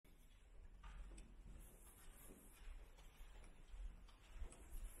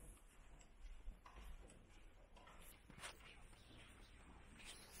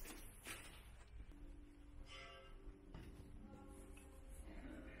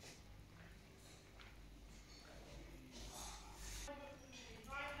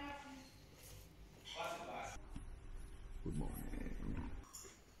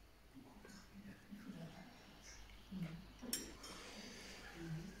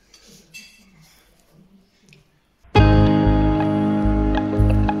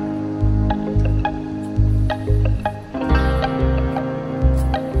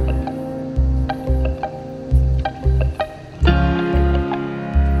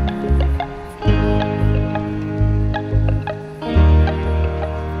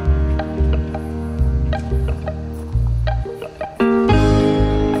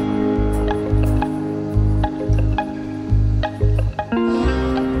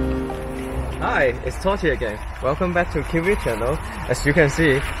Hi, it's Torty again. Welcome back to Kiwi channel. As you can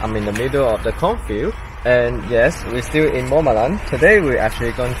see, I'm in the middle of the cornfield. And yes, we're still in Moormerland. Today we're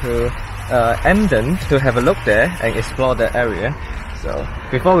actually going to Emden to have a look there and explore the area. So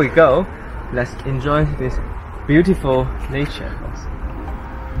before we go, let's enjoy this beautiful nature.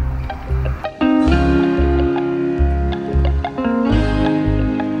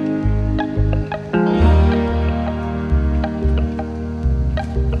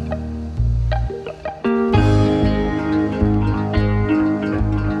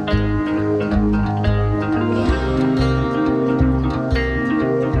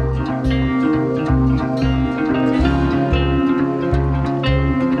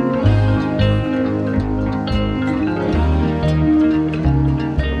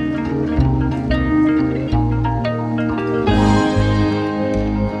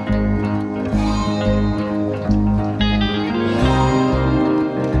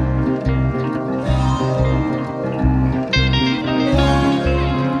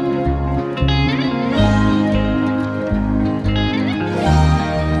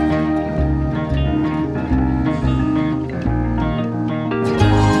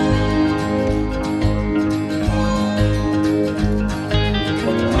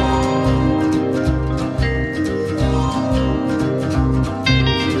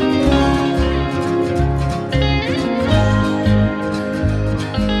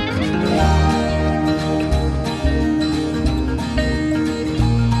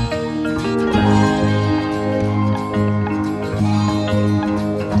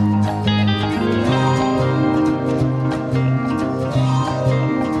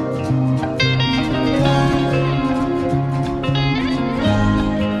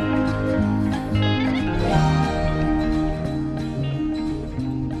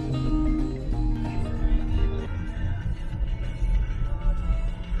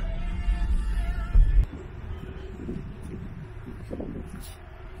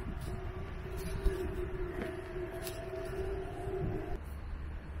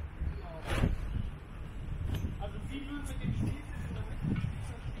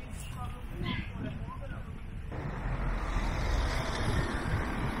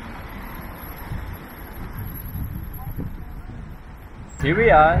 Here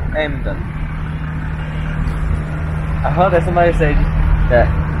we are, Emden. I heard that somebody say that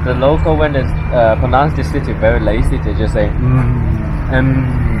the local, when they pronounce this city very lazy, they just say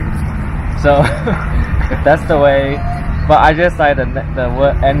So that's the way. But I just like the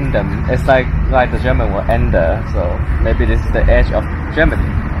word Emden. It's like the German word Ende. So maybe this is the edge of Germany.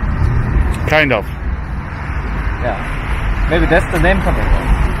 Kind of. Yeah. Maybe that's the name coming from.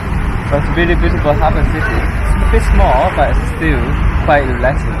 But it's really beautiful harbour city. It's a bit small, but it's still quite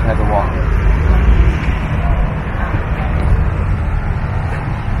relaxing to have a walk.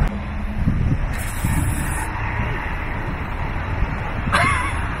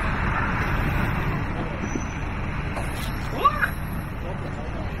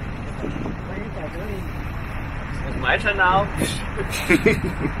 It's my turn now.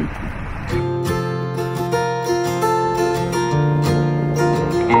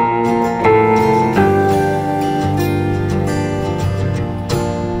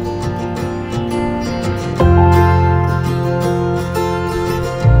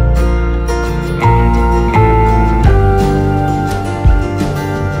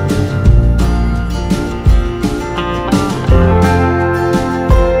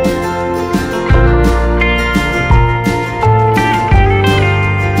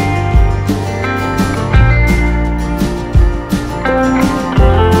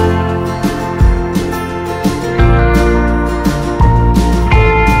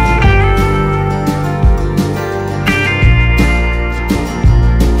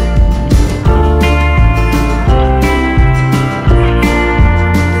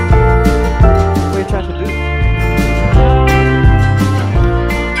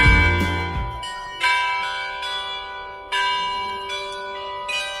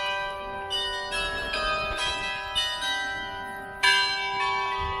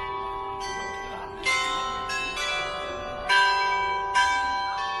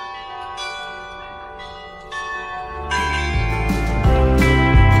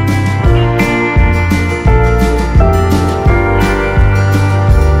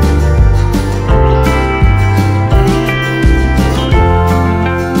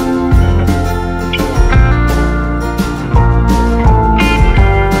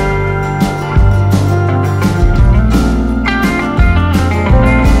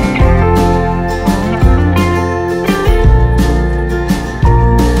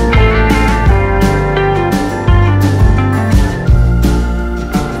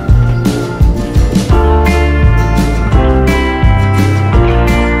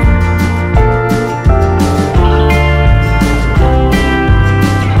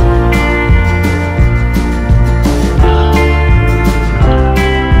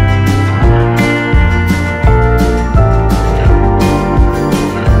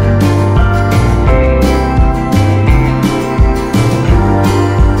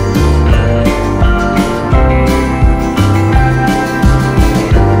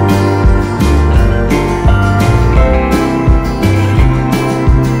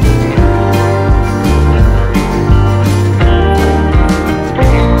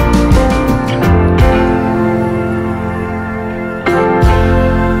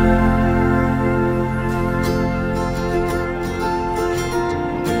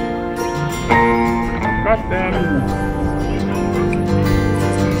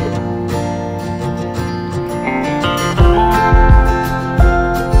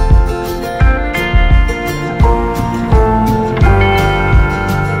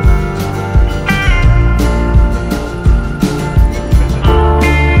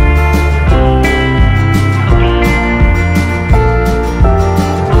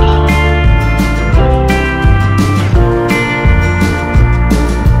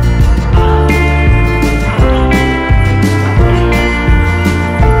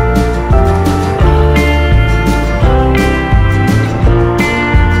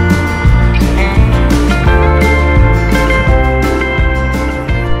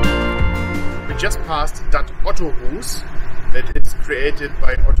 created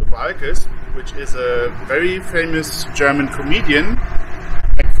by Otto Walkes, which is a very famous German comedian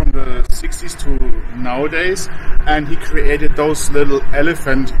back from the 60s to nowadays, and he created those little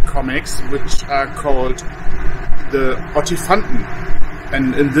elephant comics which are called the Ottifanten.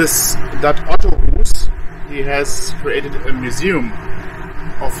 And in that Otto Hus, he has created a museum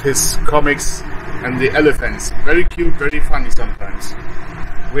of his comics and the elephants. Very cute, very funny sometimes.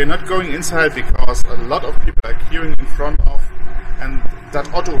 We're not going inside because a lot of people are queuing in front of, and that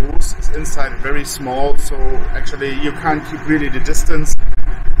Otto Hus is inside very small, so actually you can't keep really the distance.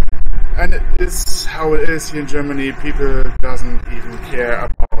 And it is how it is here in Germany. People doesn't even care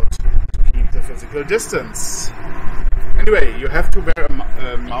about to keep the physical distance. Anyway, you have to wear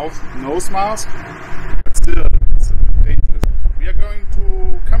a nose mask, but still it's dangerous. We are going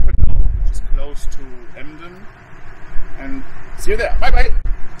to Campen now, which is close to Emden, and see you there. Bye bye.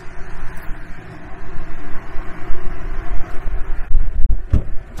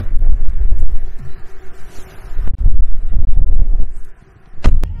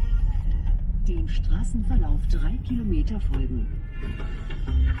 Dem Straßenverlauf 3 Kilometer folgen.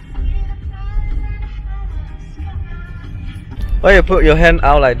 Why you put your hand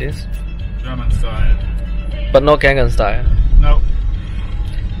out like this? German style. But not Gangnam style. No.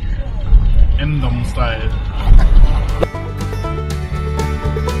 Emden style.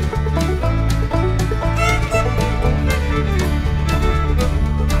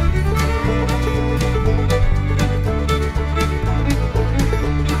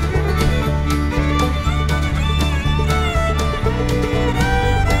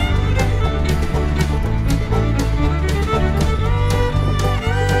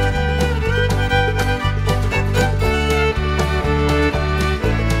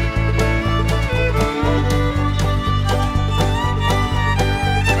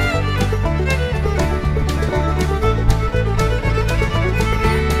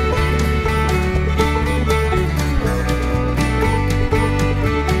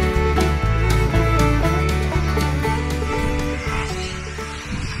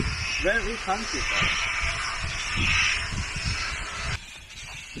 Very countryside.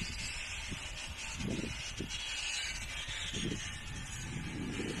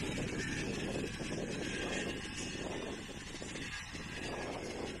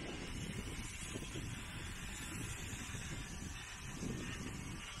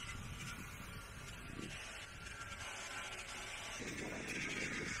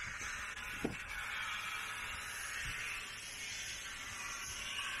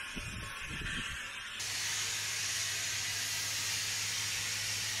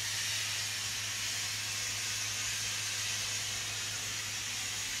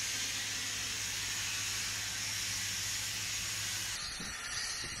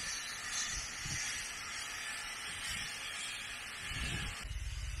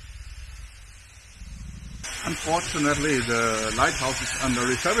 Unfortunately, the lighthouse is under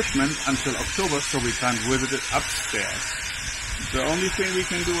refurbishment until October, so we can't visit it upstairs. The only thing we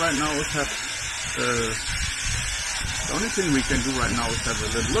can do right now is have a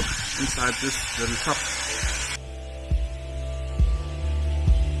little look inside this little shop.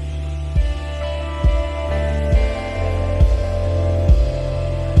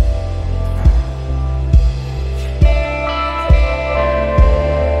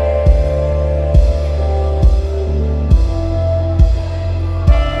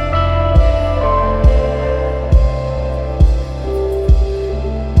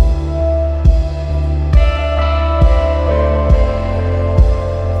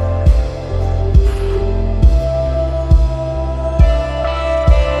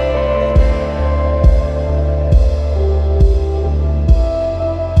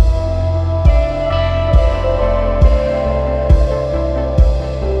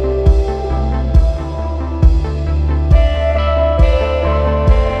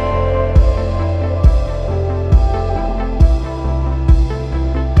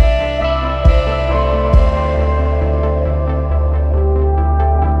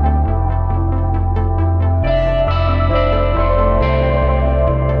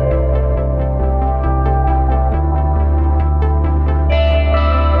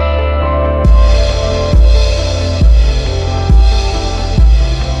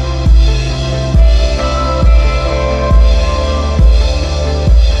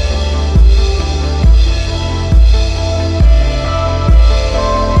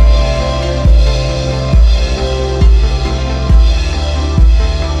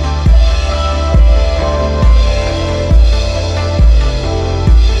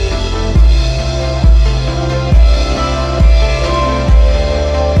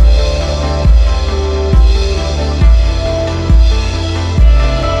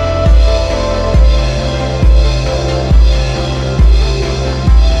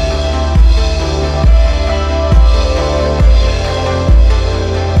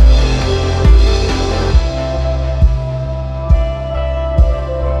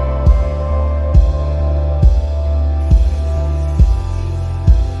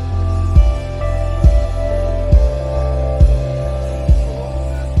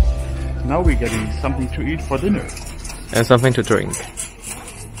 now we're getting something to eat for dinner. And something to drink.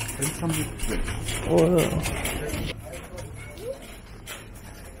 And something to drink. Oh.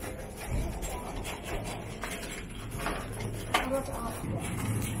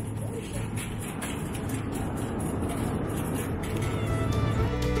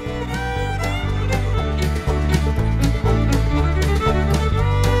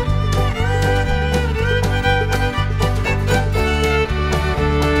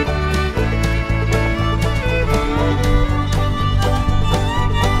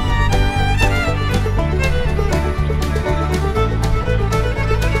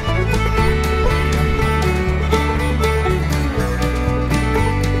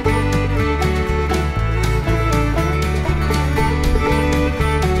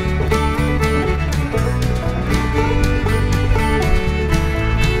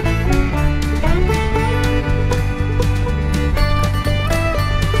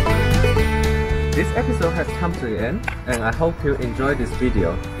 This episode has come to the end, and I hope you enjoyed this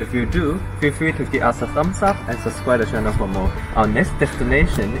video. If you do, feel free to give us a thumbs up and subscribe to the channel for more. Our next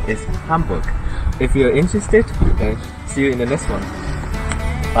destination is Hamburg. If you're interested, then see you in the next one.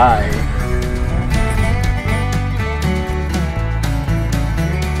 Bye!